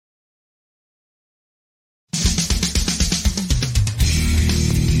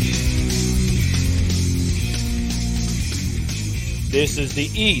This is the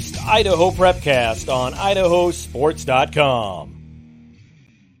East Idaho Prepcast on idahosports.com.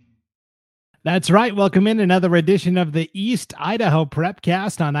 That's right. Welcome in another edition of the East Idaho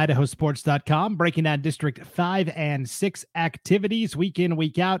Prepcast on idahosports.com, breaking down District 5 and 6 activities week in,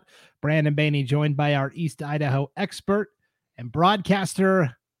 week out. Brandon Baney joined by our East Idaho expert and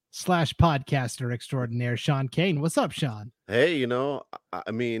broadcaster / podcaster extraordinaire, Sean Kane. What's up, Sean? Hey,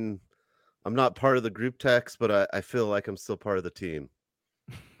 I mean, I'm not part of the group text, but I feel like I'm still part of the team.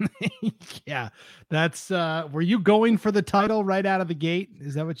 Yeah, that's were you going for the title right out of the gate?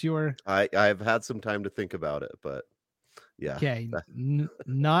 Is that what you were? I've had some time to think about it, but yeah. Okay,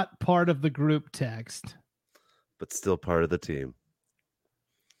 not part of the group text, but still part of the team.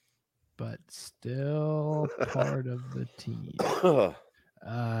 But still part of the team.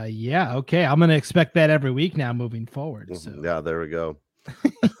 Yeah, okay. I'm gonna expect that every week now moving forward. So yeah, there we go.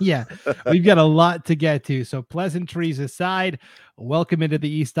 Yeah, we've got a lot to get to. So pleasantries aside, welcome into the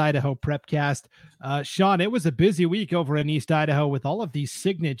East Idaho Prepcast. Sean, it was a busy week over in East Idaho with all of these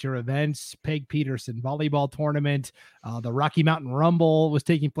signature events. Peg Peterson volleyball tournament, the Rocky Mountain Rumble was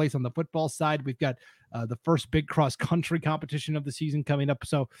taking place on the football side. We've got the first big cross country competition of the season coming up.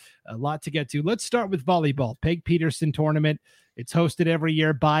 So a lot to get to. Let's start with volleyball. Peg Peterson tournament. It's hosted every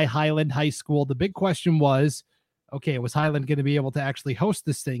year by Highland High School. The big question was, okay, was Highland going to be able to actually host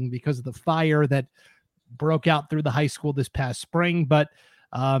this thing because of the fire that broke out through the high school this past spring? But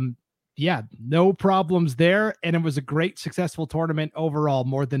yeah, no problems there. And it was a great, successful tournament overall.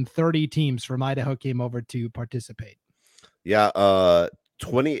 More than 30 teams from Idaho came over to participate. Yeah,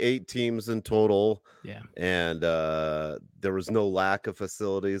 28 teams in total. Yeah. And there was no lack of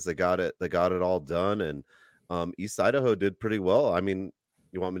facilities. They got it all done. And East Idaho did pretty well. I mean,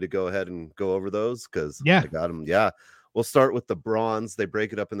 you want me to go ahead and go over those? Because yeah, I got them. Yeah. We'll start with the bronze. They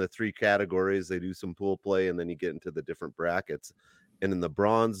break it up into 3 categories. They do some pool play, and then you get into the different brackets. And in the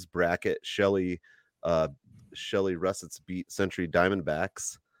bronze bracket, Shelley Russets beat Century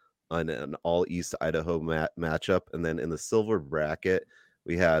Diamondbacks on an all East Idaho matchup. And then in the silver bracket,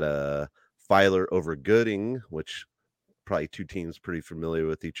 we had Filer over Gooding, which probably 2 teams pretty familiar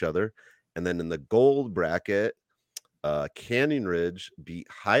with each other. And then in the gold bracket, Canyon Ridge beat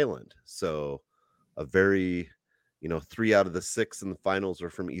Highland. So a very, 3 out of the 6 in the finals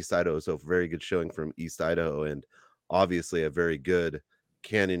were from East Idaho. So very good showing from East Idaho, and obviously a very good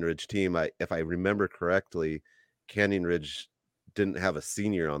Canyon Ridge team. If I remember correctly, Canyon Ridge didn't have a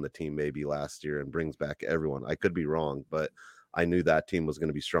senior on the team maybe last year and brings back everyone. I could be wrong, but I knew that team was going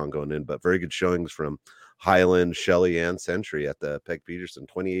to be strong going in. But very good showings from Highland, Shelley, and Century at the Peg Peterson.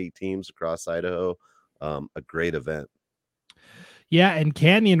 28 teams across Idaho. A great event. Yeah, and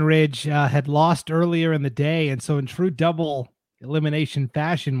Canyon Ridge had lost earlier in the day, and so in true double elimination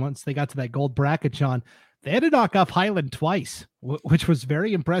fashion, once they got to that gold bracket, Sean, they had to knock off Highland twice, which was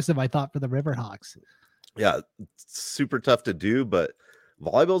very impressive, I thought, for the Riverhawks. Yeah, super tough to do, but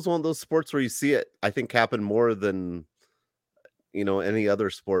volleyball is one of those sports where you see it, I think, happen more than any other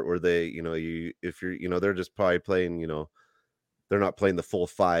sport where they, they're just probably playing, they're not playing the full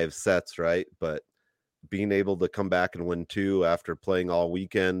 5 sets, right? But being able to come back and win 2 after playing all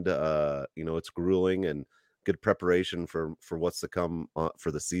weekend, it's grueling and good preparation for what's to come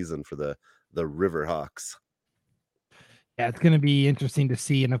for the season for the Riverhawks. Yeah, it's going to be interesting to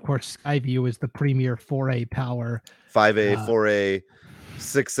see. And of course, Skyview is the premier 4A power. 5A, 4A,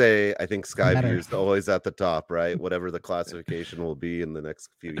 6A. I think Skyview is always at the top, right? Whatever the classification will be in the next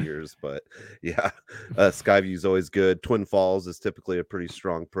few years. But yeah, Skyview is always good. Twin Falls is typically a pretty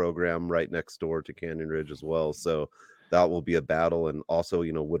strong program right next door to Canyon Ridge as well. So that will be a battle. And also,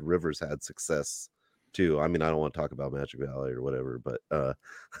 Wood River's had success too. I mean, I don't want to talk about Magic Valley or whatever, but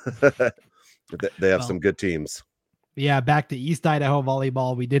they have some good teams. Yeah, back to East Idaho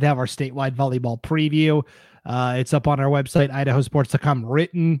volleyball. We did have our statewide volleyball preview. It's up on our website, idahosports.com,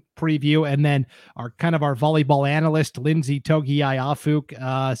 written preview. And then our volleyball analyst, Lindsay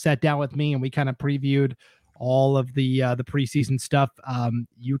Togi-Afuk, sat down with me and we kind of previewed all of the preseason stuff.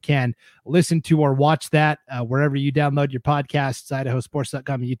 You can listen to or watch that wherever you download your podcasts,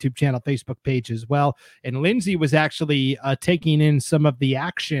 idahosports.com, YouTube channel, Facebook page as well. And Lindsay was actually taking in some of the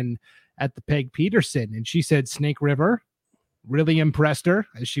action at the Peg Peterson, and she said Snake River really impressed her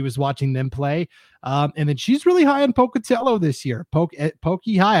as she was watching them play. And then she's really high on Pocatello this year.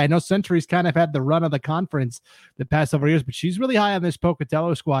 Pokey high. I know Century's kind of had the run of the conference the past several years, but she's really high on this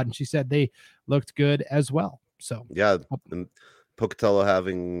Pocatello squad, and she said they looked good as well. So yeah, and Pocatello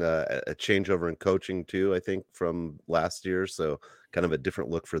having a changeover in coaching too, I think, from last year. So kind of a different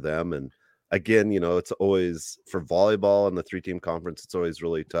look for them. And again, it's always for volleyball and the 3-team conference, it's always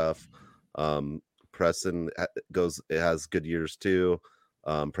really tough. Preston it has good years too.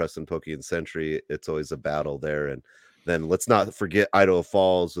 Preston, Pokey, and Century. It's always a battle there. And then let's not forget Idaho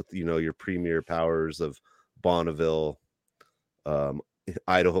Falls with, your premier powers of Bonneville,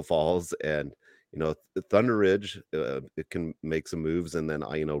 Idaho Falls, and Thunder Ridge. It can make some moves, and then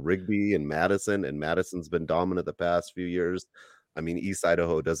Rigby and Madison's been dominant the past few years. I mean, East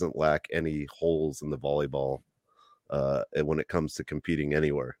Idaho doesn't lack any holes in the volleyball when it comes to competing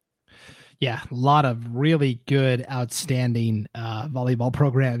anywhere. Yeah, a lot of really good, outstanding volleyball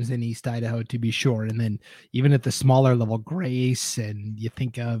programs in East Idaho, to be sure. And then even at the smaller level, Grace, and you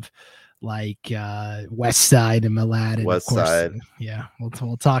think of like West Side and Malad. And West of course, Side. Yeah,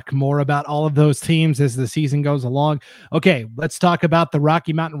 we'll talk more about all of those teams as the season goes along. Okay, let's talk about the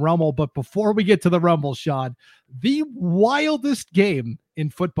Rocky Mountain Rumble. But before we get to the Rumble, Sean, the wildest game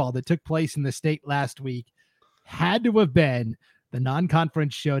in football that took place in the state last week had to have been the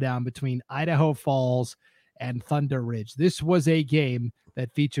non-conference showdown between Idaho Falls and Thunder Ridge. This was a game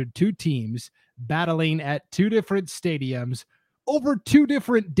that featured two teams battling at two different stadiums over 2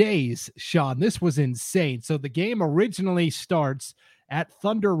 different days, Sean. This was insane. So the game originally starts at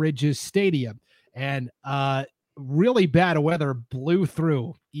Thunder Ridge's stadium, and really bad weather blew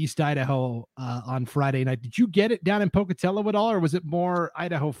through East Idaho on Friday night. Did you get it down in Pocatello at all, or was it more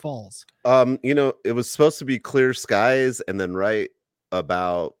Idaho Falls? It was supposed to be clear skies, and then right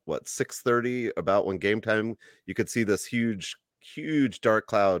about 6:30, about when game time, you could see this huge dark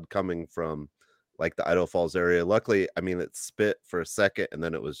cloud coming from like the Idaho Falls area. Luckily, I mean, it spit for a second and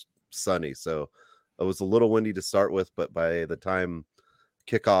then it was sunny, so it was a little windy to start with, but by the time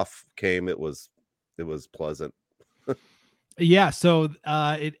kickoff came, it was pleasant. Yeah, so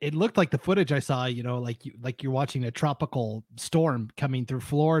it looked like the footage I saw, like you're watching a tropical storm coming through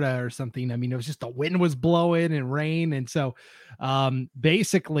Florida or something. I mean, it was just the wind was blowing and rain, and so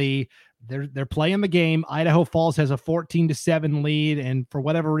basically they're playing the game. Idaho Falls has a 14-7 lead, and for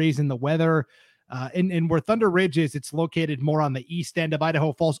whatever reason, the weather and where Thunder Ridge is, it's located more on the east end of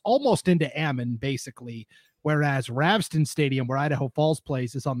Idaho Falls, almost into Ammon, basically. Whereas Ravston Stadium, where Idaho Falls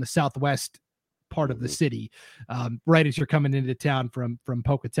plays, is on the southwest part of the city, right as you're coming into town from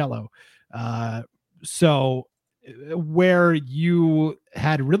Pocatello. So where you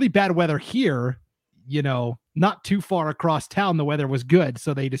had really bad weather here, not too far across town, the weather was good.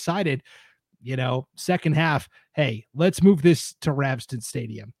 So they decided, second half, hey, let's move this to Ravston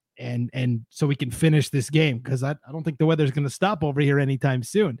Stadium. And so we can finish this game, because I don't think the weather's going to stop over here anytime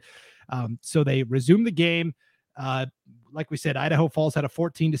soon. So they resumed the game. Like we said, Idaho Falls had a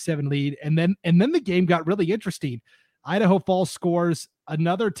 14-7 lead, and then the game got really interesting. Idaho Falls scores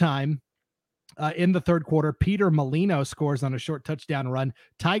another time in the third quarter. Peter Molino scores on a short touchdown run.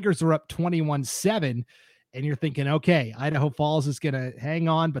 Tigers are up 21-7, and you're thinking, okay, Idaho Falls is going to hang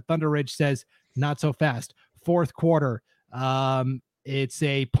on, but Thunder Ridge says not so fast. Fourth quarter, it's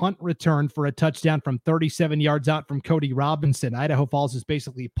a punt return for a touchdown from 37 yards out from Cody Robinson. Idaho Falls is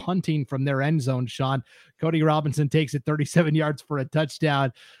basically punting from their end zone, Sean. Cody Robinson takes it 37 yards for a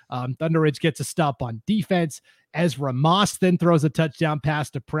touchdown. Thunder Ridge gets a stop on defense. Ezra Moss then throws a touchdown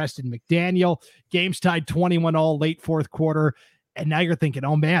pass to Preston McDaniel. Game's tied 21-all late fourth quarter. And now you're thinking,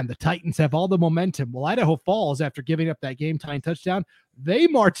 oh man, the Titans have all the momentum. Well, Idaho Falls, after giving up that game-tying touchdown, they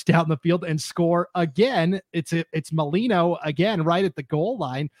march down the field and score again. It's Molino again right at the goal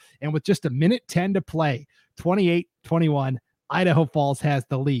line. And with just 1:10 to play, 28-21, Idaho Falls has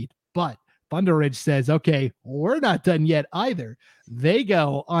the lead. But Thunder Ridge says, okay, we're not done yet either. They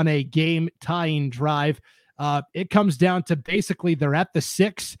go on a game-tying drive. It comes down to basically they're at the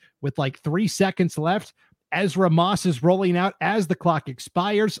 6 with like 3 seconds left. Ezra Moss is rolling out as the clock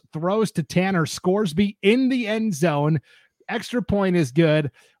expires, throws to Tanner Scoresby in the end zone. Extra point is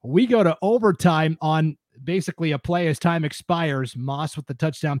good. We go to overtime on basically a play as time expires. Moss with the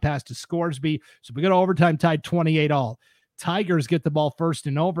touchdown pass to Scoresby. So we go to overtime, tied 28-all. Tigers get the ball first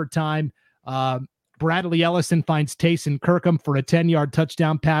in overtime. Bradley Ellison finds Tayson Kirkham for a 10-yard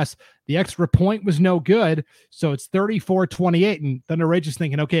touchdown pass. The extra point was no good, so it's 34-28. And Thunder Ridge is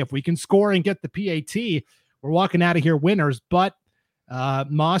thinking, okay, if we can score and get the PAT, we're walking out of here winners. But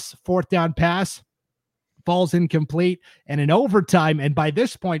Moss, fourth down pass, falls incomplete. And in overtime, and by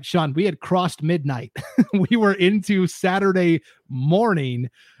this point, Sean, we had crossed midnight. We were into Saturday morning,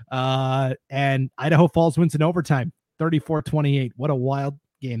 and Idaho Falls wins in overtime, 34-28. What a wild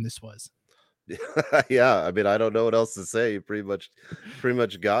game this was. Yeah, I mean, I don't know what else to say. You pretty much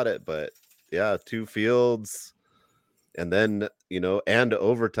got it. But yeah, 2 fields, and then and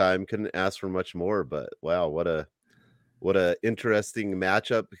overtime. Couldn't ask for much more. But wow, what a interesting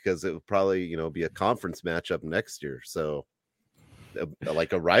matchup, because it will probably be a conference matchup next year. So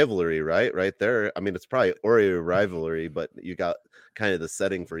like a rivalry, right there. I mean, it's probably already a rivalry, but you got kind of the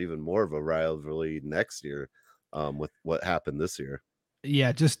setting for even more of a rivalry next year with what happened this year.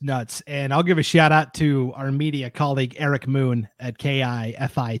 Yeah, just nuts. And I'll give a shout out to our media colleague, Eric Moon at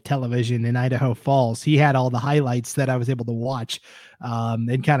KIFI Television in Idaho Falls. He had all the highlights that I was able to watch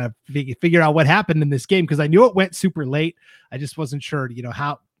and kind of figure out what happened in this game, because I knew it went super late. I just wasn't sure,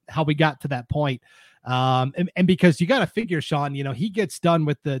 how we got to that point. And because you got to figure, Sean, he gets done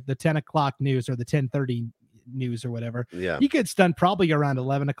with the 10 o'clock news or the 10:30 news or whatever. Yeah. He gets done probably around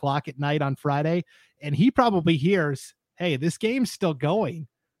 11 o'clock at night on Friday. And he probably hears, hey, this game's still going.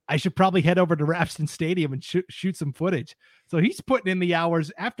 I should probably head over to Rapston Stadium and shoot some footage. So he's putting in the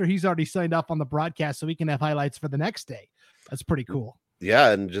hours after he's already signed up on the broadcast so he can have highlights for the next day. That's pretty cool.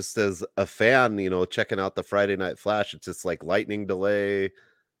 Yeah, and just as a fan, checking out the Friday Night Flash, it's just like lightning delay.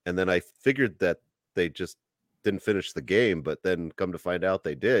 And then I figured that they just didn't finish the game, but then come to find out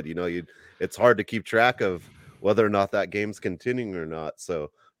they did. It's hard to keep track of whether or not that game's continuing or not. So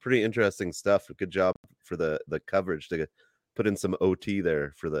pretty interesting stuff. Good job for the coverage to put in some OT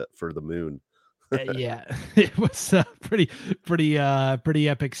there for the Moon. Yeah, it was a pretty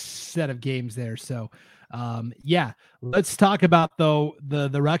epic set of games there. So yeah, let's talk about though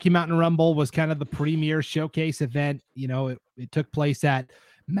the Rocky Mountain Rumble was kind of the premier showcase event. It took place at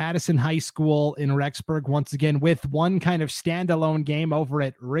Madison High School in Rexburg once again, with one kind of standalone game over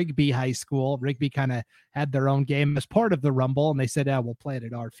at Rigby High School. Rigby kind of had their own game as part of the Rumble, and they said, we'll play it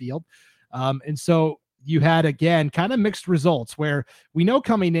at our field. And so you had, again, kind of mixed results, where we know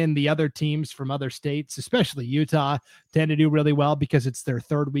coming in the other teams from other states, especially Utah, tend to do really well because it's their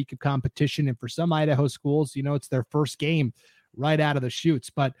third week of competition. And for some Idaho schools, it's their first game right out of the chutes.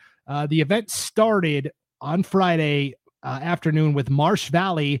 But the event started on Friday afternoon with Marsh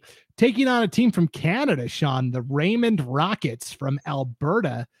Valley taking on a team from Canada, Sean, the Raymond Rockets from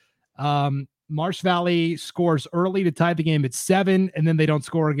Alberta. Marsh Valley scores early to tie the game at 7, and then they don't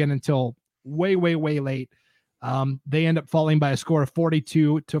score again until way late. They end up falling by a score of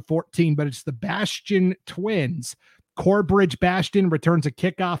 42-14, but it's the Bastion twins. Corbridge Bastion returns a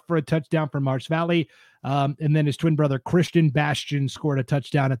kickoff for a touchdown for Marsh Valley. And then his twin brother, Christian Bastion, scored a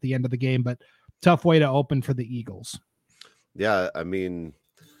touchdown at the end of the game, but tough way to open for the Eagles. Yeah, I mean,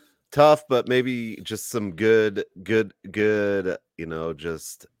 tough, but maybe just some good,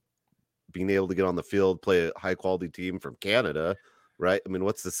 just being able to get on the field, play a high quality team from Canada, right? I mean,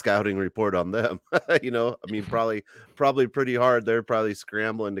 what's the scouting report on them? Probably pretty hard. They're probably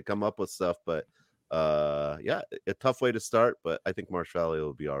scrambling to come up with stuff, but yeah, a tough way to start, but I think Marsh Valley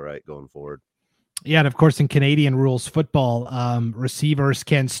will be all right going forward. Yeah, and of course, in Canadian rules football, receivers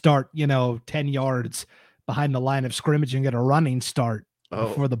can start, 10 yards behind the line of scrimmage and get a running start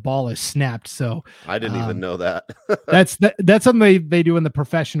before the ball is snapped. So I didn't even know that. that's something they do in the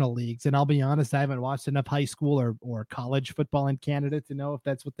professional leagues. And I'll be honest, I haven't watched enough high school or college football in Canada to know if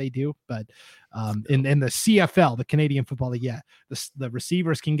that's what they do. But in the CFL, the Canadian Football League, the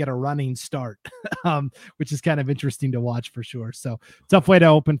receivers can get a running start, which is kind of interesting to watch for sure. So tough way to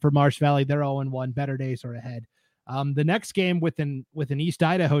open for Marsh Valley. They're 0-1, better days are ahead. The next game with an East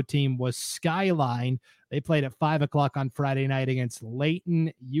Idaho team was Skyline. They played at 5:00 on Friday night against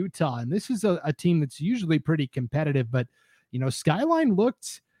Layton, Utah. And this is a team that's usually pretty competitive, but, Skyline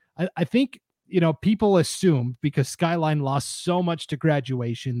looked, I think, people assumed because Skyline lost so much to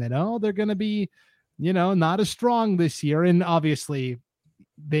graduation that, they're going to be, not as strong this year. And obviously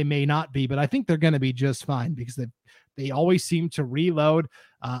they may not be, but I think they're going to be just fine because they always seem to reload.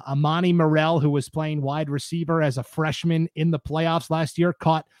 Amani Morel, who was playing wide receiver as a freshman in the playoffs last year,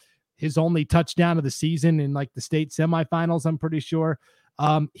 caught his only touchdown of the season in like the state semifinals, I'm pretty sure.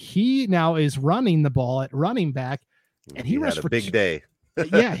 He now is running the ball at running back, and he rushed had a for big day.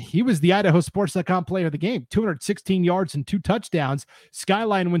 Yeah, he was the IdahoSports.com player of the game, 216 yards and 2 touchdowns.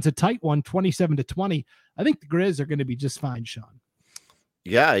 Skyline wins a tight one, 27-20. I think the Grizz are going to be just fine, Sean.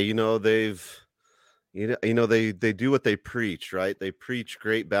 Yeah, they do what they preach, right? They preach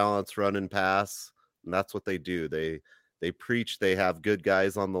great balance, run and pass, and that's what they do. They preach they have good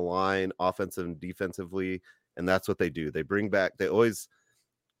guys on the line, offensive and defensively, and that's what they do. They always,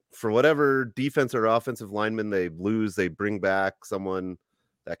 for whatever defense or offensive lineman they lose, they bring back someone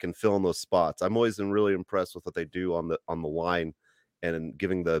that can fill in those spots. I'm always really impressed with what they do on the line and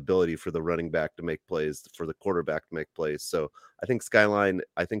giving the ability for the running back to make plays, for the quarterback to make plays. So I think Skyline,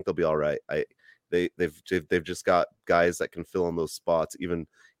 I think they'll be all right. They've just got guys that can fill in those spots, even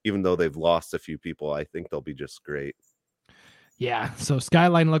though they've lost a few people. I think they'll be just great. Yeah, so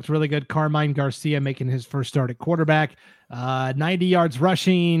Skyline looked really good. Carmine Garcia making his first start at quarterback. 90 yards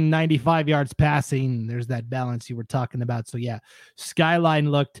rushing, 95 yards passing. There's that balance you were talking about. So yeah, Skyline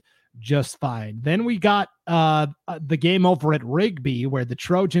looked just fine. Then we got the game over at Rigby where the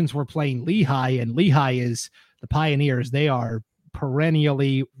Trojans were playing Lehigh, and Lehigh is the Pioneers. They are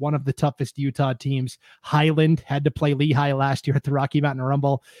perennially one of the toughest Utah teams. Highland had to play Lehigh last year at the Rocky Mountain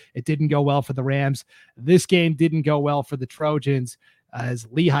Rumble. It didn't go well for the Rams. This game didn't go well for the Trojans as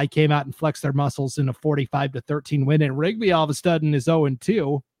Lehigh came out and flexed their muscles in a 45-13 win, and Rigby all of a sudden is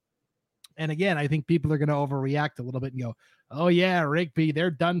 0-2. And again, I think people are going to overreact a little bit and go, oh yeah, Rigby,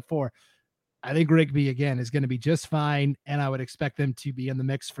 they're done for. I think Rigby, again, is going to be just fine, and I would expect them to be in the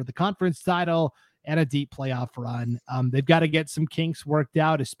mix for the conference title and a deep playoff run. They've got to get some kinks worked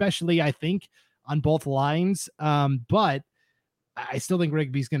out, especially, I think, on both lines. But I still think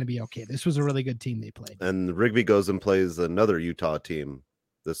Rigby's going to be okay. This was a really good team they played. And Rigby goes and plays another Utah team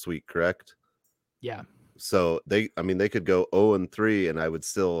this week, correct? Yeah. So they could go 0-3, and I would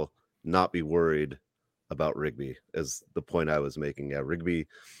still not be worried about Rigby, is the point I was making. Yeah, Rigby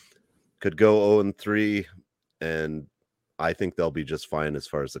could go 0-3, and I think they'll be just fine as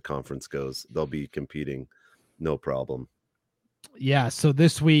far as the conference goes. They'll be competing, no problem. Yeah, so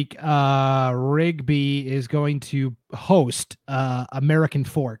this week, Rigby is going to host American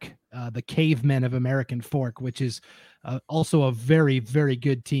Fork, the Cavemen of American Fork, which is also a very, very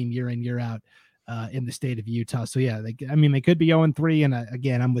good team year in, year out in the state of Utah. So yeah, they could be 0-3, and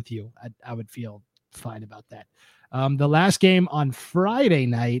again, I'm with you. I would feel fine about that. The last game on Friday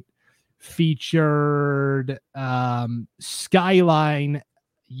night featured Skyline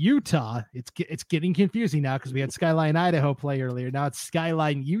Utah. It's getting confusing now because we had Skyline Idaho play earlier. Now it's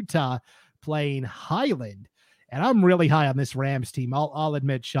Skyline Utah playing Highland, and I'm really high on this Rams team. I'll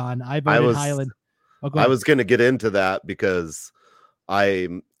admit, Sean, I voted Highland. I was going to get into that because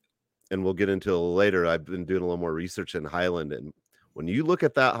and we'll get into it later. I've been doing a little more research in Highland, and when you look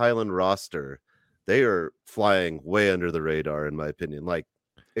at that Highland roster, they are flying way under the radar, in my opinion, like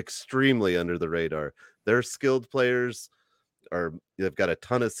extremely under the radar. They're skilled players. They've got a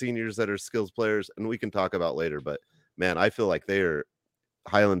ton of seniors that are skills players, and we can talk about later, but man, I feel like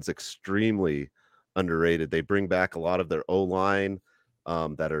Highland's extremely underrated. They bring back a lot of their O-line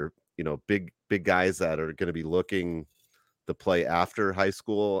that are, big guys that are going to be looking to play after high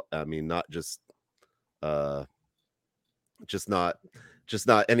school. I mean, not just not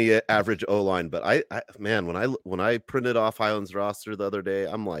any average O-line, but I when I printed off Highland's roster the other day,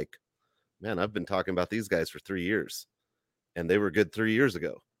 I'm like, man, I've been talking about these guys for 3 years. And they were good 3 years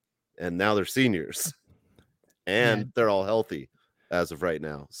ago, and now they're seniors, and they're all healthy as of right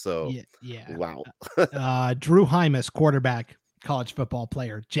now. So, wow. Drew Hymas, quarterback, college football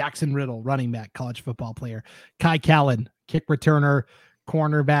player. Jackson Riddle, running back, college football player. Kai Callan, kick returner,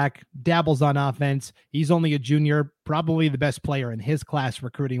 cornerback, dabbles on offense. He's only a junior, probably the best player in his class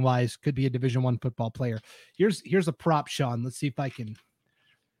recruiting wise. Could be a Division I football player. Here's a prop, Sean. Let's see if I can.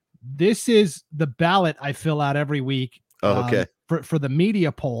 This is the ballot I fill out every week. Oh, okay. For the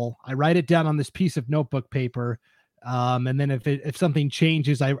media poll, I write it down on this piece of notebook paper. And then if something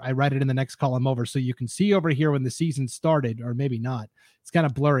changes, I write it in the next column over. So you can see over here when the season started, or maybe not. It's kind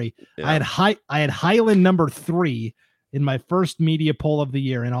of blurry. Yeah. I had Highland number 3 in my first media poll of the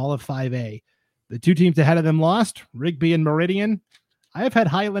year in all of 5A. The two teams ahead of them lost, Rigby and Meridian. I have had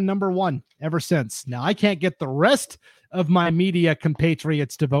Highland number 1 ever since. Now I can't get the rest of my media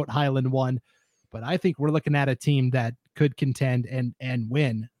compatriots to vote Highland 1, but I think we're looking at a team that could contend and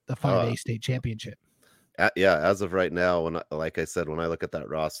win the 5A state championship. Yeah, as of right now, like I said, when I look at that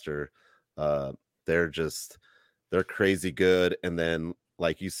roster, they're crazy good. And then,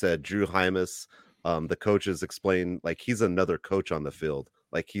 like you said, Drew Hymas, the coaches explain, like, he's another coach on the field.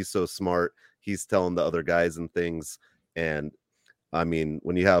 Like, he's so smart. He's telling the other guys and things. And I mean,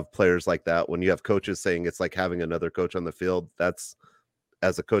 when you have players like that, when you have coaches saying it's like having another coach on the field, that's,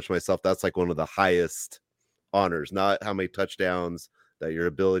 as a coach myself, that's like one of the highest honors, not how many touchdowns, that your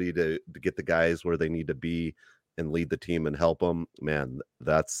ability to get the guys where they need to be and lead the team and help them. Man,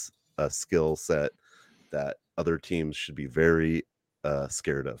 that's a skill set that other teams should be very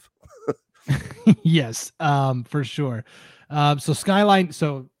scared of. Yes, for sure. So Skyline,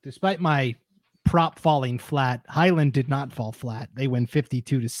 so despite my prop falling flat, Highland did not fall flat. They win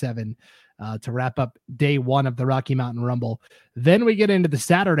 52-7 to wrap up day 1 of the Rocky Mountain Rumble. Then we get into the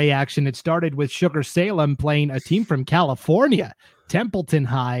Saturday action. It started with Sugar Salem playing a team from California, Templeton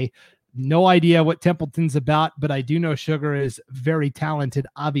High. No idea what Templeton's about, but I do know Sugar is very talented,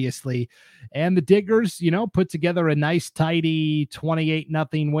 obviously. And the Diggers, put together a nice, tidy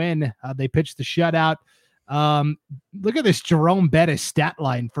 28-0 win. They pitched the shutout. Look at this Jerome Bettis stat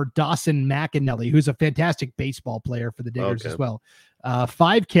line for Dawson McAnally, who's a fantastic baseball player for the Diggers as well.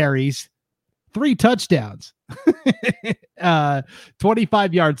 5 carries, 3 touchdowns,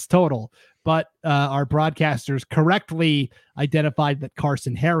 25 yards total. But our broadcasters correctly identified that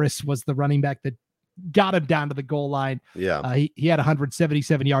Carson Harris was the running back that got him down to the goal line. Yeah. He had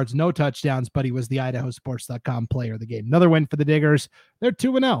 177 yards, no touchdowns, but he was the IdahoSports.com player of the game. Another win for the Diggers. They're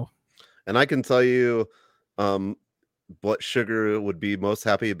 2-0. And I can tell you what Sugar would be most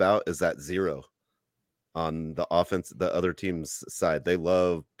happy about is that 0 on the offense, the other team's side. They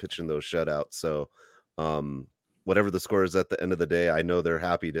love pitching those shutouts. So whatever the score is at the end of the day, I know they're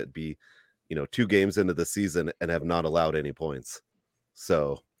happy to be, 2 games into the season and have not allowed any points.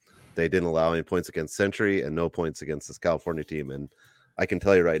 So they didn't allow any points against Century and no points against this California team. And I can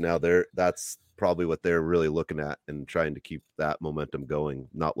tell you right now, that's probably what they're really looking at and trying to keep that momentum going,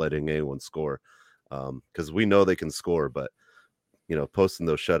 not letting anyone score. Because we know they can score, but posting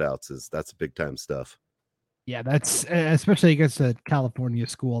those shutouts that's big time stuff. Yeah, that's especially against a California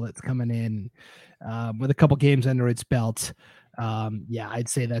school that's coming in with a couple games under its belt. Yeah, I'd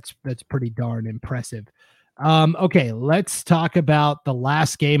say that's pretty darn impressive. Okay, let's talk about the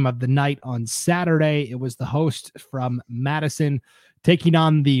last game of the night on Saturday. It was the host from Madison taking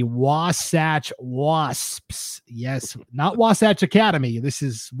on the Wasatch Wasps. Yes, not Wasatch Academy. This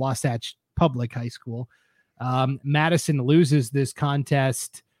is Wasatch Public High School. Madison loses this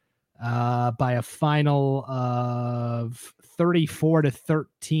contest by a final of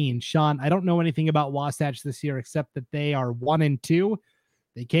 34-13. Sean, I don't know anything about Wasatch this year except that they are 1-2.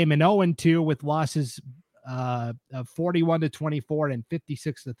 They came in 0-2 with losses of 41-24 and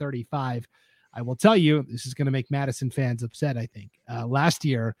 56-35. I will tell you, this is going to make Madison fans upset, I think. Last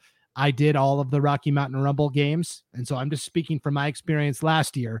year, I did all of the Rocky Mountain Rumble games, and so I'm just speaking from my experience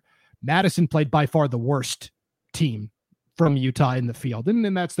last year. Madison played by far the worst team from Utah in the field,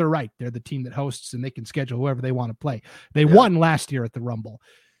 and that's their right. They're the team that hosts, and they can schedule whoever they want to play. They won last year at the Rumble.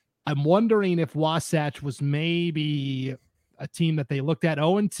 I'm wondering if Wasatch was maybe a team that they looked at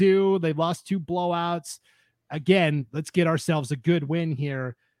 0-2. They lost 2 blowouts. Again, let's get ourselves a good win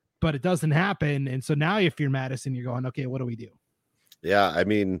here, but it doesn't happen. And so now if you're Madison, you're going, okay, what do we do? Yeah, I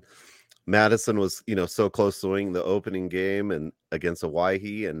mean, Madison was, so close to winning the opening game and against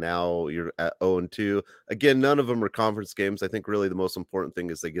Hawaii, and now you're at 0-2. Again, none of them are conference games. I think really the most important thing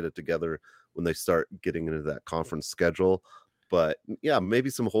is they get it together when they start getting into that conference schedule. But yeah, maybe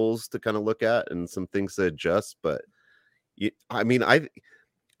some holes to kind of look at and some things to adjust. But I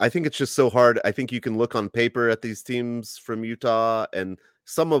think it's just so hard. I think you can look on paper at these teams from Utah, and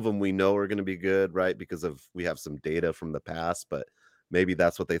some of them we know are going to be good, right? Because we have some data from the past, but maybe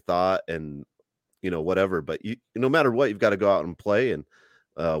that's what they thought, and whatever. But no matter what, you've got to go out and play. And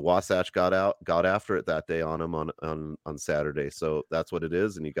Wasatch got after it that day on them on Saturday. So that's what it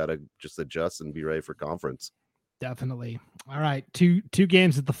is, and you got to just adjust and be ready for conference. Definitely. All right. Two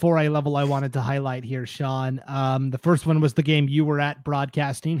games at the 4A level I wanted to highlight here, Sean. The first one was the game you were at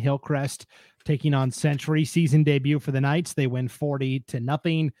broadcasting, Hillcrest taking on Century. Season debut for the Knights. They win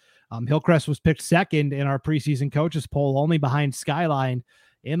 40-0. Hillcrest was picked second in our preseason coaches poll, only behind Skyline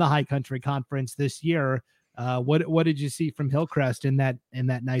in the High Country Conference this year. What did you see from Hillcrest in that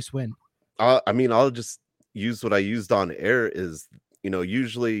nice win? I'll just use what I used on air is,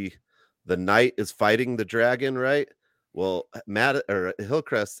 usually the Knight is fighting the dragon, right? Well,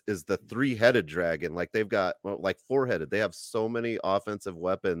 Hillcrest is the 3-headed dragon. Like they've got 4-headed. They have so many offensive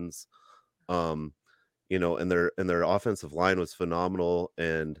weapons, and their offensive line was phenomenal.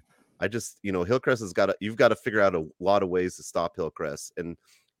 And I just, Hillcrest you've got to figure out a lot of ways to stop Hillcrest. And,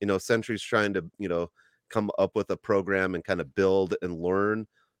 Century's trying to, come up with a program and kind of build and learn.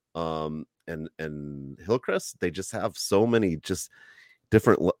 And Hillcrest, they just have so many just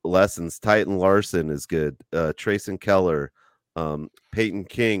different lessons. Titan Larson is good. Trayson Keller, Peyton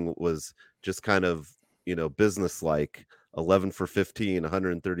King was just kind of, business-like, 11 for 15,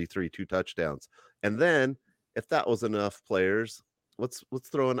 133, 2 touchdowns. And then if that was enough players, let's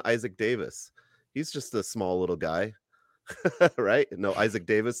throw in Isaac Davis. He's just a small little guy, right? No, Isaac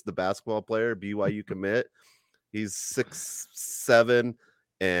Davis, the basketball player, BYU commit. He's 6'7",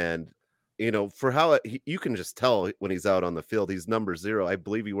 and for how you can just tell when he's out on the field, he's number 0. I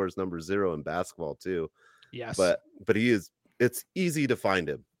believe he wears number 0 in basketball too. Yes, but it's easy to find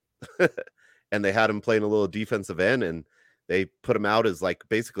him. And they had him playing a little defensive end, and they put him out as like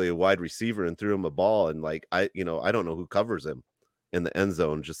basically a wide receiver and threw him a ball. And I don't know who covers him in the end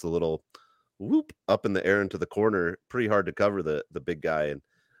zone, just a little whoop up in the air into the corner. Pretty hard to cover the big guy. And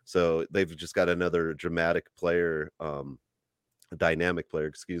so they've just got another dramatic player, dynamic player,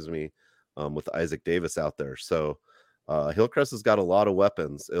 excuse me, with Isaac Davis out there. So Hillcrest has got a lot of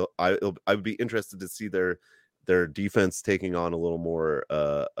weapons. I would be interested to see their defense taking on a little more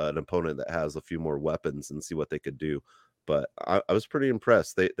an opponent that has a few more weapons and see what they could do. But I was pretty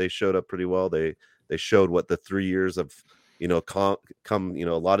impressed. They showed up pretty well. They showed what the 3 years of come. A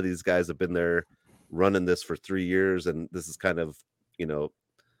lot of these guys have been there running this for 3 years, and this is kind of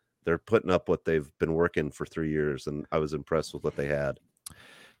they're putting up what they've been working for 3 years, and I was impressed with what they had.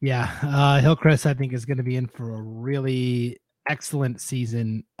 Yeah, Hillcrest, I think, is going to be in for a really excellent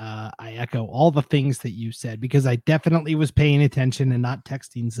season. I echo all the things that you said because I definitely was paying attention and not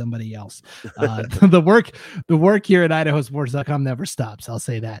texting somebody else. The work here at IdahoSports.com never stops. I'll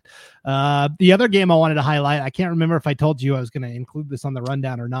say that. The other game I wanted to highlight, I can't remember if I told you I was going to include this on the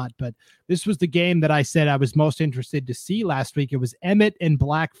rundown or not, but this was the game that I said I was most interested to see last week. It was Emmett and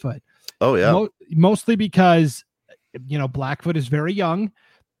Blackfoot. Oh yeah, mostly because Blackfoot is very young.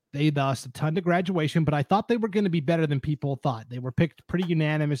 They lost a ton to graduation, but I thought they were going to be better than people thought. They were picked pretty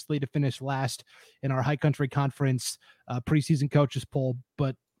unanimously to finish last in our High Country Conference preseason coaches poll.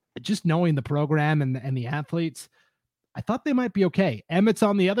 But just knowing the program and the athletes, I thought they might be okay. Emmett's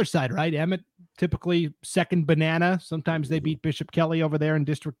on the other side, right? Emmett typically second banana. Sometimes they beat Bishop Kelly over there in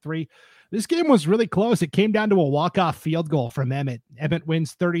District 3. This game was really close. It came down to a walk-off field goal from Emmett. Emmett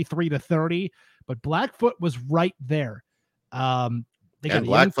wins 33-30, but Blackfoot was right there. And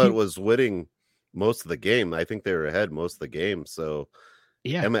Blackfoot was winning most of the game. I think they were ahead most of the game. So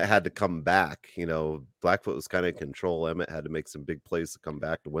yeah, Emmett had to come back. Blackfoot was kind of in control. Emmett had to make some big plays to come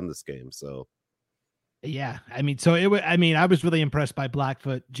back to win this game. So yeah, I was really impressed by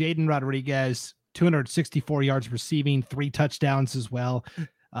Blackfoot. Jaden Rodriguez, 264 yards receiving, 3 touchdowns as well.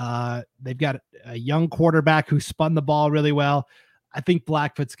 They've got a young quarterback who spun the ball really well. I think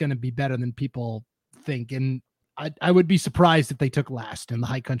Blackfoot's going to be better than people think. And I would be surprised if they took last in the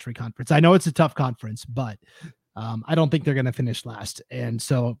High Country Conference. I know it's a tough conference, but I don't think they're going to finish last. And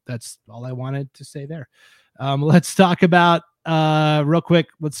so that's all I wanted to say there. Let's talk about real quick.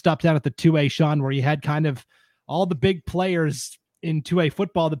 Let's stop down at the 2A, Sean, where you had kind of all the big players in 2A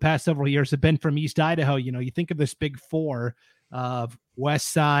football the past several years have been from East Idaho. You think of this big four of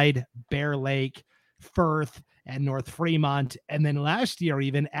West Side, Bear Lake, Firth, and North Fremont. And then last year,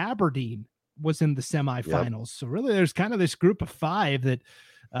 even Aberdeen was in the semifinals. Yep. So really there's kind of this group of 5 that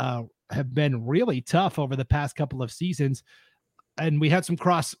have been really tough over the past couple of seasons. And we had some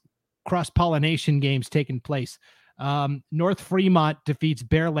cross-pollination games taking place. North Fremont defeats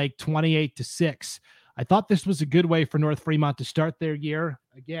Bear Lake 28-6. I thought this was a good way for North Fremont to start their year.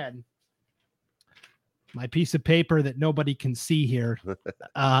 Again, my piece of paper that nobody can see here.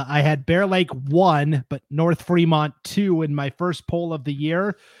 I had Bear Lake 1, but North Fremont 2 in my first poll of the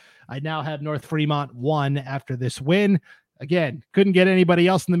year. I now have North Fremont 1 after this win. Again, couldn't get anybody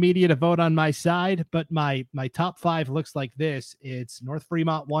else in the media to vote on my side, but my top 5 looks like this. It's North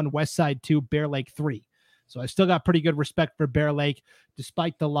Fremont 1, West Side 2, Bear Lake 3. So I still got pretty good respect for Bear Lake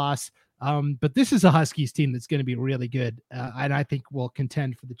despite the loss. But this is a Huskies team that's going to be really good, and I think will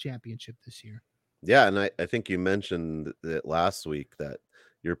contend for the championship this year. Yeah, and I think you mentioned that last week that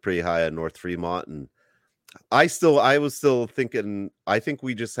you're pretty high on North Fremont, and I was still thinking, I think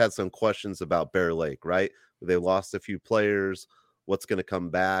we just had some questions about Bear Lake, right? They lost a few players, what's going to come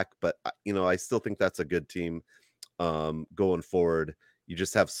back, but I still think that's a good team going forward. You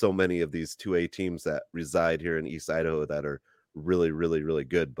just have so many of these 2A teams that reside here in East Idaho that are really, really, really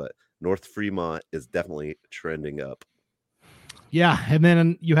good, but North Fremont is definitely trending up. Yeah, and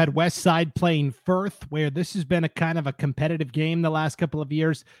then you had West Side playing Firth, where this has been a kind of a competitive game the last couple of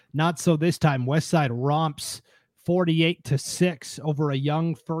years. Not so this time. West Side romps 48-6 over a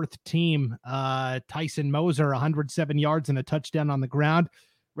young Firth team. Tyson Moser, 107 yards and a touchdown on the ground,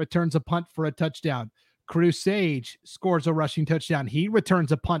 returns a punt for a touchdown. Crusage scores a rushing touchdown. He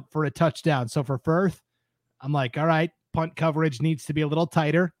returns a punt for a touchdown. So for Firth, I'm like, all right, punt coverage needs to be a little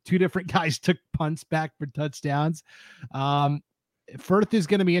tighter. 2 different guys took punts back for touchdowns. Firth is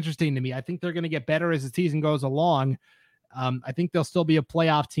going to be interesting to me. I think they're going to get better as the season goes along. I think they'll still be a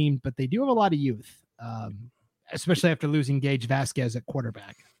playoff team, but they do have a lot of youth, especially after losing Gage Vasquez at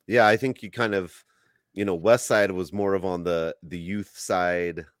quarterback. Yeah, I think you kind of, West Side was more of on the youth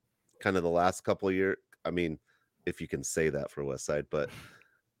side kind of the last couple of years. I mean, if you can say that for West Side, but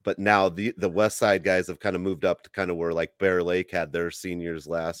now the West Side guys have kind of moved up to kind of where like Bear Lake had their seniors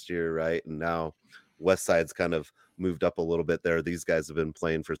last year, right? And now West Side's kind of moved up a little bit there. These guys have been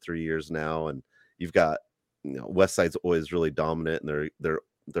playing for 3 years now, and you've got West Side's always really dominant, and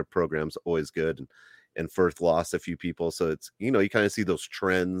their program's always good. And Firth lost a few people, so it's you kind of see those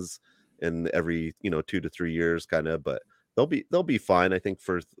trends in every 2 to 3 years, kind of. But they'll be fine. I think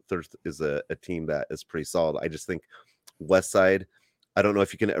Firth is a team that is pretty solid. I just think Westside, I don't know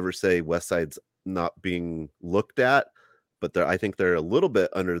if you can ever say Westside's not being looked at, but I think they're a little bit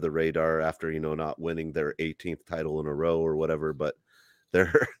under the radar after, not winning their 18th title in a row or whatever, but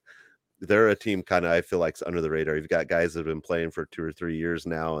they're a team kind of, I feel like, under the radar. You've got guys that have been playing for 2 or 3 years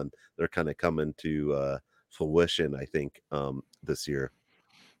now, and they're kind of coming to fruition, I think, this year.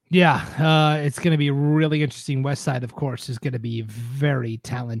 Yeah, it's going to be really interesting. Westside, of course, is going to be very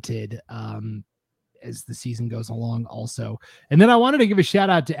talented as the season goes along also. And then I wanted to give a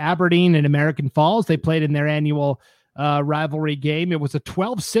shout out to Aberdeen and American Falls. They played in their annual rivalry game. It was a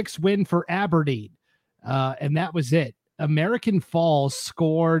 12-6 win for Aberdeen, and that was it. American Falls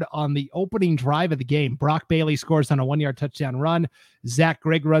scored on the opening drive of the game. Brock Bailey scores on a 1-yard touchdown run. Zach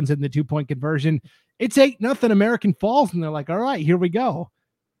Grigg runs in the 2-point conversion. It's 8-0 American Falls, and they're like, all right, here we go.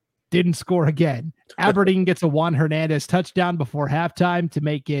 Didn't score again. Aberdeen gets a Juan Hernandez touchdown before halftime to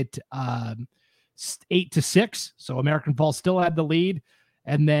make it 8-6. So American Falls still had the lead.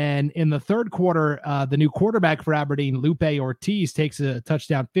 And then in the third quarter, the new quarterback for Aberdeen, Lupe Ortiz, takes a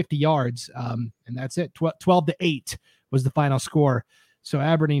touchdown 50 yards. And that's it. 12-8 was the final score. So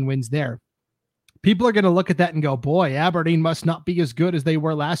Aberdeen wins there. People are going to look at that and go, boy, Aberdeen must not be as good as they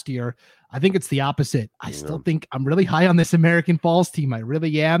were last year. I think it's the opposite. I still think I'm really high on this American Falls team. I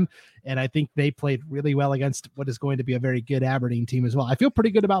really am. And I think they played really well against what is going to be a very good Aberdeen team as well. I feel pretty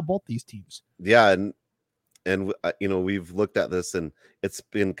good about both these teams. Yeah. And we've looked at this, and it's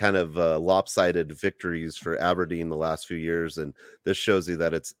been kind of lopsided victories for Aberdeen the last few years. And this shows you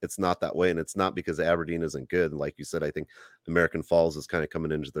that it's not that way. And it's not because Aberdeen isn't good. Like you said, I think American Falls is kind of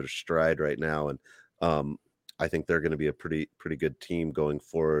coming into their stride right now. And I think they're going to be a pretty good team going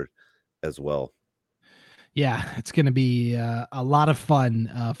forward as well. Yeah, it's going to be a lot of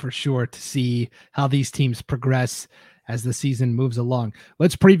fun for sure to see how these teams progress as the season moves along.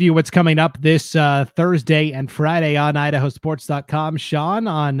 Let's preview what's coming up this Thursday and Friday on idahosports.com. Sean,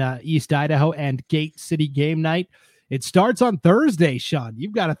 on East Idaho and Gate City game night. It starts on Thursday, Sean.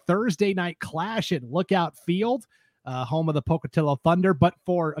 You've got a Thursday night clash at Lookout Field, home of the Pocatello Thunder, but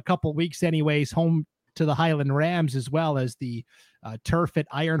for a couple weeks anyways, home to the Highland Rams, as well as the turf at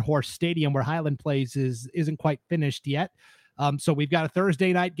Iron Horse Stadium where Highland plays isn't quite finished yet. So we've got a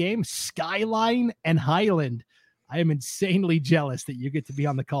Thursday night game, Skyline and Highland. I am insanely jealous that you get to be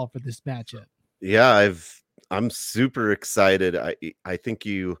on the call for this matchup. Yeah, I'm super excited. I think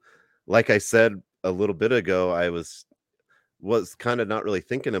you, like I said a little bit ago, I was kind of not really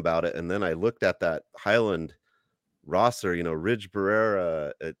thinking about it, and then I looked at that Highland roster. Ridge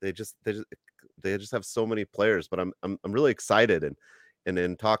Barrera, they just have so many players. But I'm really excited, and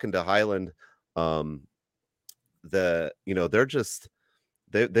in talking to Highland, they're just.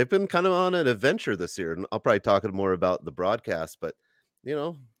 They've been kind of on an adventure this year, and I'll probably talk more about the broadcast, but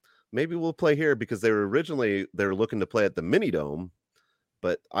maybe we'll play here because they were looking to play at the Mini Dome,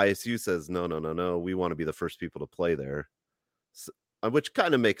 but ISU says no, we want to be the first people to play there, which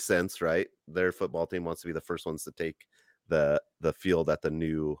kind of makes sense, right? Their football team wants to be the first ones to take the field at the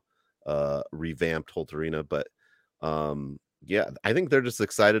new revamped Holt Arena, but yeah, I think they're just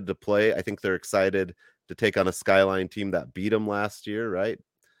excited to play. I think they're excited to take on a Skyline team that beat them last year, right?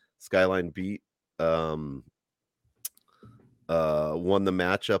 Skyline won the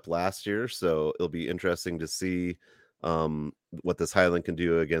matchup last year, so it'll be interesting to see what this Highland can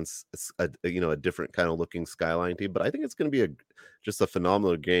do against a different kind of looking Skyline team. But I think it's going to be just a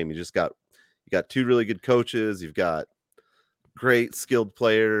phenomenal game. You got two really good coaches. You've got great skilled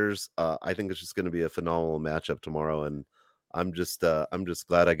players. I think it's just going to be a phenomenal matchup tomorrow, and I'm just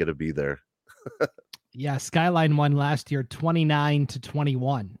glad I get to be there. Yeah, Skyline won last year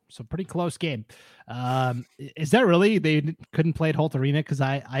 29-21, so pretty close game. Is that really, they couldn't play at Holt Arena because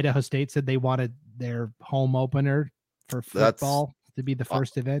Idaho State said they wanted their home opener for football to be the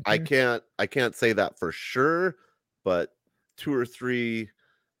first event? I can't say that for sure, but 2 or 3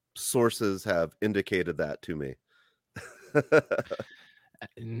 sources have indicated that to me.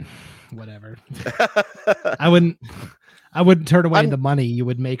 Whatever. I wouldn't turn away the money you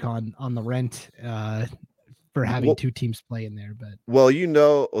would make on the rent for having two teams play in there. But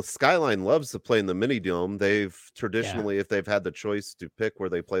Skyline loves to play in the Mini Dome. They've traditionally, if they've had the choice to pick where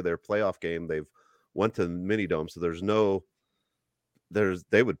they play their playoff game, they've went to the Mini Dome. So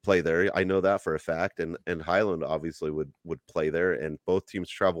they would play there. I know that for a fact. And Highland obviously would play there, and both teams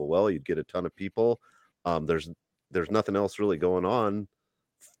travel well. You'd get a ton of people. There's nothing else really going on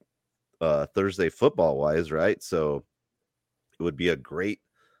Thursday football wise, right? So it would be a great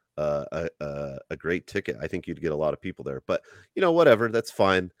ticket. I think you'd get a lot of people there, but whatever, that's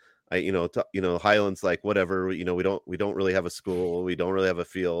fine. Highland's like, whatever, we don't really have a school, we don't really have a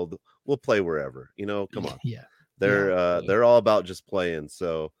field, we'll play wherever, come on. Yeah. They're all about just playing.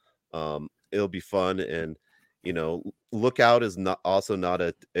 So it'll be fun. And Lookout is not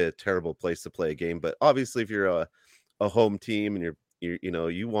a terrible place to play a game, but obviously if you're a home team and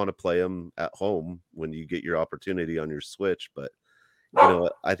you want to play them at home when you get your opportunity on your Switch, but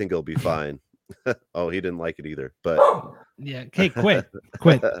I think it'll be fine. Oh, he didn't like it either, but yeah. Okay, quit.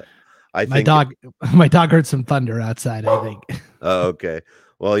 My dog heard some thunder outside, I think. Oh, okay.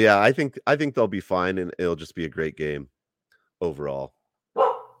 Well, yeah, I think they'll be fine, and it'll just be a great game overall.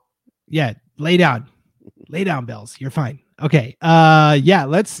 Yeah, lay down, Bells. You're fine. Okay. Yeah,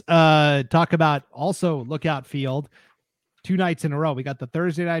 let's talk about also Lookout Field. 2 nights in a row. We got the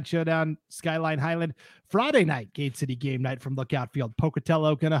Thursday night showdown, Skyline Highland. Friday night, Gate City game night from Lookout Field.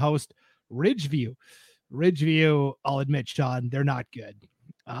 Pocatello going to host Ridgeview. I'll admit, Sean, they're not good.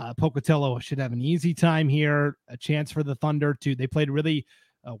 Pocatello should have an easy time here. A chance for the Thunder they played really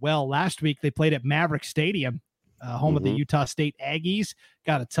well last week. They played at Maverick Stadium, home of the Utah State Aggies.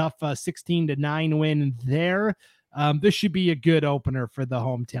 Got a tough 16-9 win there. This should be a good opener for the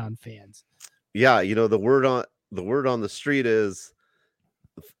hometown fans. Yeah, the word on the street is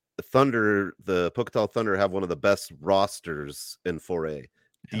the Pocatello Thunder have one of the best rosters in 4A.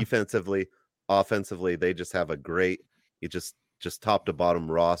 Yeah. Defensively, offensively, they just have a great, just top to bottom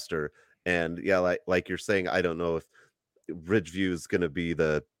roster. And yeah, like you're saying, I don't know if Ridgeview is going to be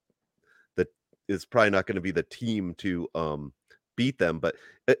is probably not going to be the team to beat them, but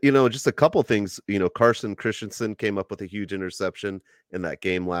just a couple things. Carson Christensen came up with a huge interception in that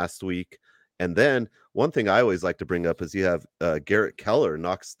game last week. And then one thing I always like to bring up is you have Garrett Keller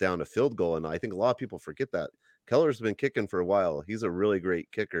knocks down a field goal. And I think a lot of people forget that Keller's been kicking for a while. He's a really great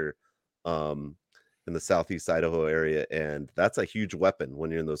kicker in the Southeast Idaho area. And that's a huge weapon when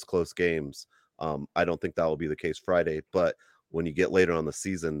you're in those close games. I don't think that will be the case Friday, but when you get later on the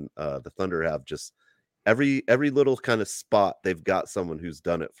season, the Thunder have just every little kind of spot. They've got someone who's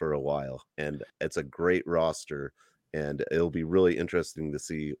done it for a while, and it's a great roster. And it'll be really interesting to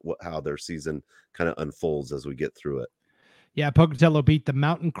see how their season kind of unfolds as we get through it. Yeah, Pocatello beat the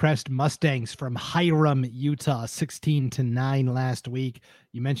Mountain Crest Mustangs from Hiram, Utah, 16-9 last week.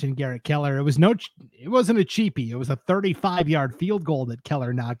 You mentioned Garrett Keller. It wasn't a cheapie. It was a 35-yard field goal that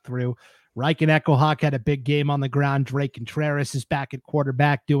Keller knocked through. Riken Echohawk had a big game on the ground. Drake Contreras is back at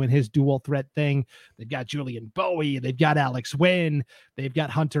quarterback doing his dual threat thing. They've got Julian Bowie. They've got Alex Wynn. They've got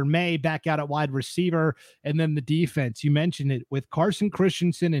Hunter May back out at wide receiver. And then the defense, you mentioned it, with Carson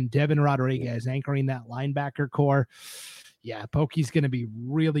Christensen and Devin Rodriguez anchoring that linebacker core. Yeah, Pokey's going to be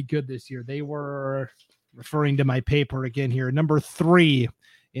really good this year. They were, referring to my paper again here, number 3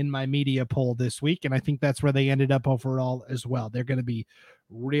 in my media poll this week. And I think that's where they ended up overall as well. They're going to be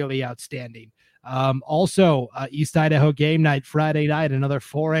really outstanding. Also, East Idaho game night, Friday night, another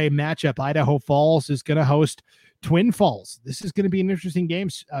 4A matchup. Idaho Falls is going to host Twin Falls. This is going to be an interesting game,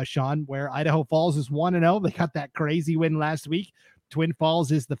 Sean, where Idaho Falls is 1-0. They got that crazy win last week. Twin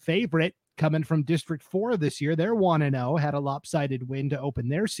Falls is the favorite coming from District 4 this year. They're 1-0, had a lopsided win to open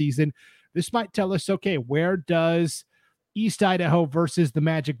their season. This might tell us, okay, where does East Idaho versus the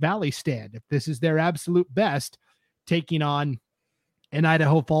Magic Valley stand? If this is their absolute best, taking on an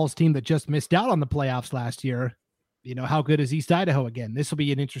Idaho Falls team that just missed out on the playoffs last year, how good is East Idaho again? This will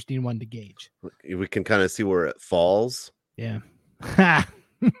be an interesting one to gauge. We can kind of see where it falls. Yeah.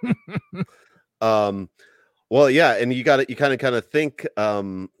 Well, yeah, and you kind of think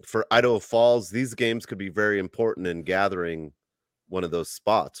for Idaho Falls, these games could be very important in gathering one of those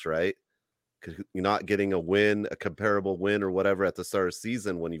spots, right? Because you're not getting a comparable win or whatever at the start of the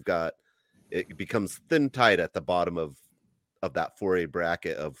season when it becomes thin tight at the bottom of that 4A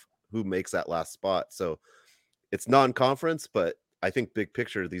bracket of who makes that last spot. So it's non-conference, but I think big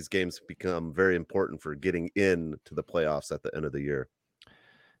picture, these games become very important for getting in to the playoffs at the end of the year.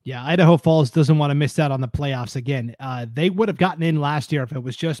 Yeah, Idaho Falls doesn't want to miss out on the playoffs again. They would have gotten in last year if it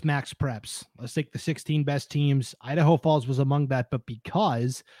was just max preps. Let's take the 16 best teams. Idaho Falls was among that, but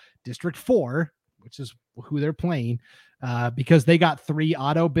because District 4, which is who they're playing, because they got 3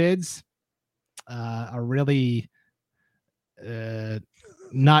 auto bids, a really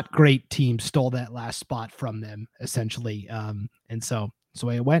not great team stole that last spot from them, essentially. And so that's the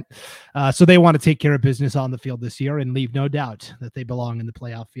way it went. So they want to take care of business on the field this year and leave no doubt that they belong in the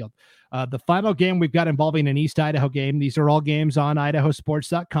playoff field. The final game we've got involving an East Idaho game. These are all games on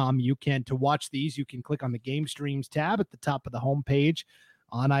idahosports.com. To watch these, you can click on the game streams tab at the top of the homepage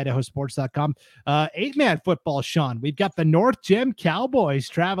on idahosports.com. 8-man football, Sean. We've got the North Gem Cowboys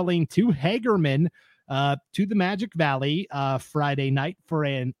traveling to Hagerman to the Magic Valley Friday night for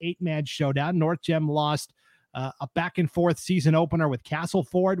an 8-man showdown. North Gem lost a back and forth season opener with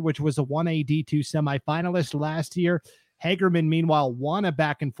Castleford, which was a 1A D2 semifinalist last year. Hagerman, meanwhile, won a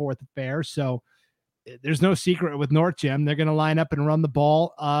back and forth affair. So there's no secret with North Gem. They're going to line up and run the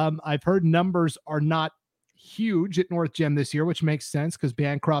ball. I've heard numbers are not huge at North Gem this year, which makes sense because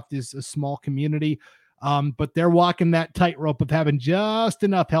Bancroft is a small community. But they're walking that tightrope of having just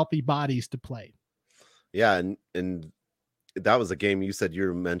enough healthy bodies to play. Yeah, and that was a game you said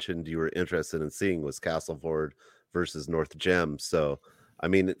you mentioned you were interested in seeing was Castleford versus North Gem. So, I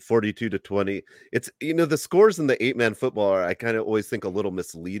mean, 42-20. It's, the scores in the 8-man football are, I kind of always think, a little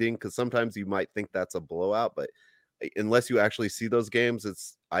misleading because sometimes you might think that's a blowout, but unless you actually see those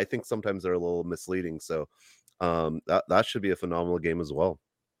games, I think sometimes they're a little misleading. So that should be a phenomenal game as well.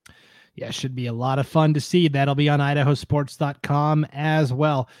 Yeah, should be a lot of fun to see. That'll be on idahosports.com as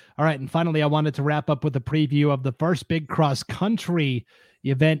well. All right, and finally, I wanted to wrap up with a preview of the first big cross-country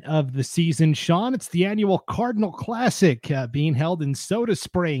event of the season. Sean, it's the annual Cardinal Classic being held in Soda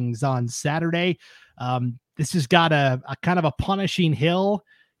Springs on Saturday. This has got a kind of a punishing hill,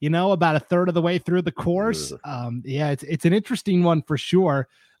 about a third of the way through the course. It's an interesting one for sure.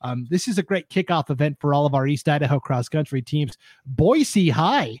 This is a great kickoff event for all of our East Idaho cross-country teams. Boise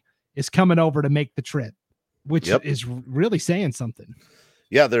High is coming over to make the trip, which is really saying something.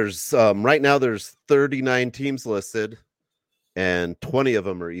 Yeah, there's right now there's 39 teams listed, and 20 of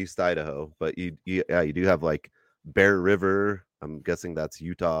them are East Idaho. But you do have like Bear River. I'm guessing that's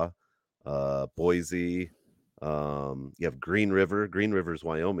Utah. Boise. You have Green River. Green River's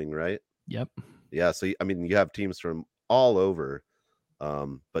Wyoming, right? Yep. Yeah. So you have teams from all over,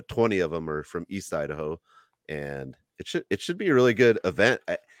 but 20 of them are from East Idaho, and it should be a really good event.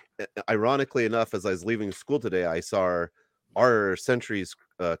 Ironically enough, as I was leaving school today, I saw our Centuries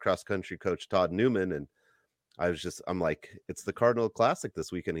cross country coach Todd Newman, and I'm like, it's the Cardinal Classic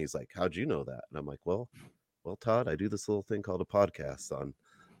this weekend. He's like, how'd you know that? And I'm like, well, Todd, I do this little thing called a podcast on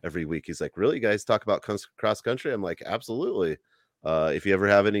every week. He's like, really, you guys talk about cross country? I'm like, absolutely. If you ever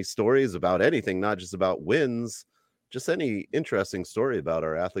have any stories about anything, not just about wins, just any interesting story about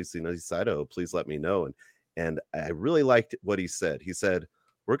our athletes in East Idaho, please let me know. And I really liked what he said. He said,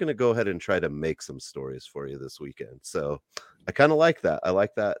 we're going to go ahead and try to make some stories for you this weekend. So I kind of like that. I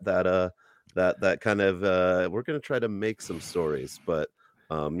like that kind of, we're going to try to make some stories, but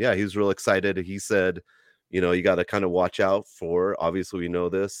he was real excited. He said, you got to kind of watch out for, obviously we know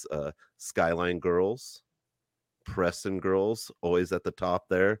this, Skyline girls, Preston girls, always at the top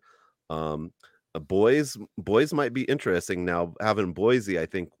there. Boys might be interesting now. Having Boise, I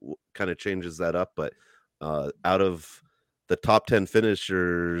think, kind of changes that up, but out of the top 10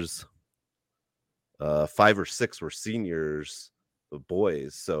 finishers, 5 or 6 were seniors of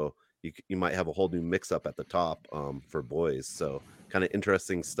boys. So you might have a whole new mix up at the top for boys. So kind of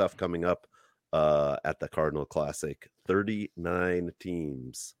interesting stuff coming up at the Cardinal Classic. 39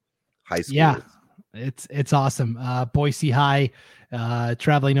 teams, high school. Yeah, it's awesome. Boise High,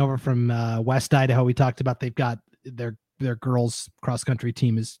 traveling over from West Idaho. We talked about they've got their girls cross country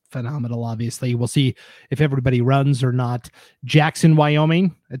team is phenomenal. Obviously, we'll see if everybody runs or not. Jackson,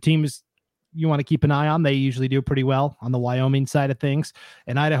 Wyoming, a team you want to keep an eye on. They usually do pretty well on the Wyoming side of things.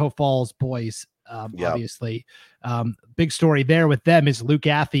 And Idaho Falls boys, obviously, big story there with them is Luke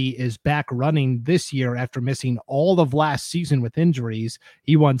Athey is back running this year after missing all of last season with injuries.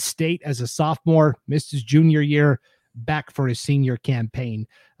 He won state as a sophomore, missed his junior year, back for his senior campaign.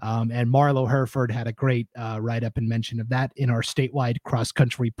 And Marlo Hereford had a great write-up and mention of that in our statewide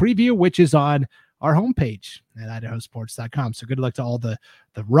cross-country preview, which is on our homepage at idahosports.com. So good luck to all the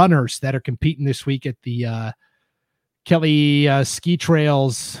runners that are competing this week at the Kelly ski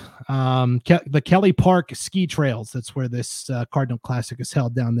trails, the Kelly Park ski trails. That's where this Cardinal Classic is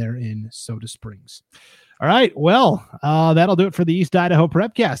held down there in Soda Springs. All right. Well, that'll do it for the East Idaho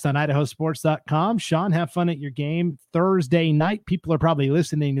Prepcast on idahosports.com. Sean, have fun at your game Thursday night. People are probably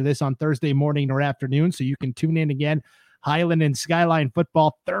listening to this on Thursday morning or afternoon, so you can tune in again. Highland and Skyline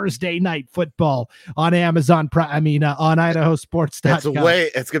football, Thursday night football on Amazon Prime. On idahosports.com.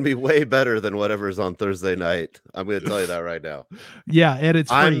 It's going to be way better than whatever's on Thursday night. I'm going to tell you that right now. Yeah. And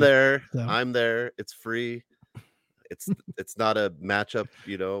it's free. I'm there. It's free. It's not a matchup,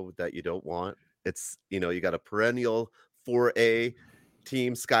 that you don't want. It's, you got a perennial 4A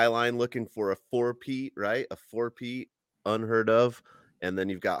team, Skyline, looking for a 4-peat, right? A 4-peat, unheard of. And then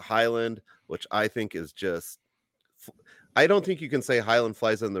you've got Highland, which I think is just, I don't think you can say Highland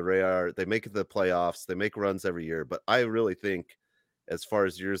flies on the radar. They make the playoffs. They make runs every year. But I really think, as far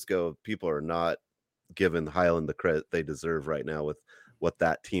as years go, people are not giving Highland the credit they deserve right now with what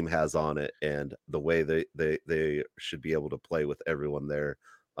that team has on it and the way they should be able to play with everyone there.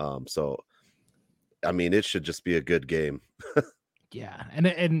 So, I mean, it should just be a good game. Yeah, and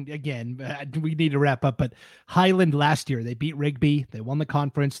again, we need to wrap up, but Highland last year, they beat Rigby, they won the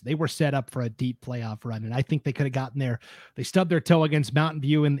conference, they were set up for a deep playoff run, and I think they could have gotten there. They stubbed their toe against Mountain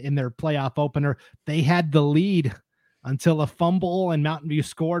View in their playoff opener. They had the lead until a fumble, and Mountain View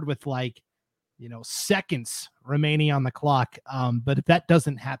scored with seconds remaining on the clock. But if that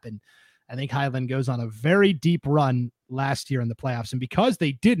doesn't happen, I think Highland goes on a very deep run last year in the playoffs, and because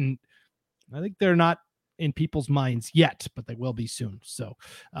they didn't, I think they're not in people's minds yet, but they will be soon. So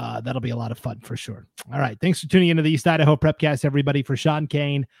that'll be a lot of fun for sure. All right. Thanks for tuning into the East Idaho Prepcast, everybody. For Sean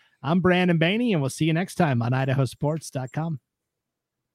Kane, I'm Brandon Baney, and we'll see you next time on idahosports.com.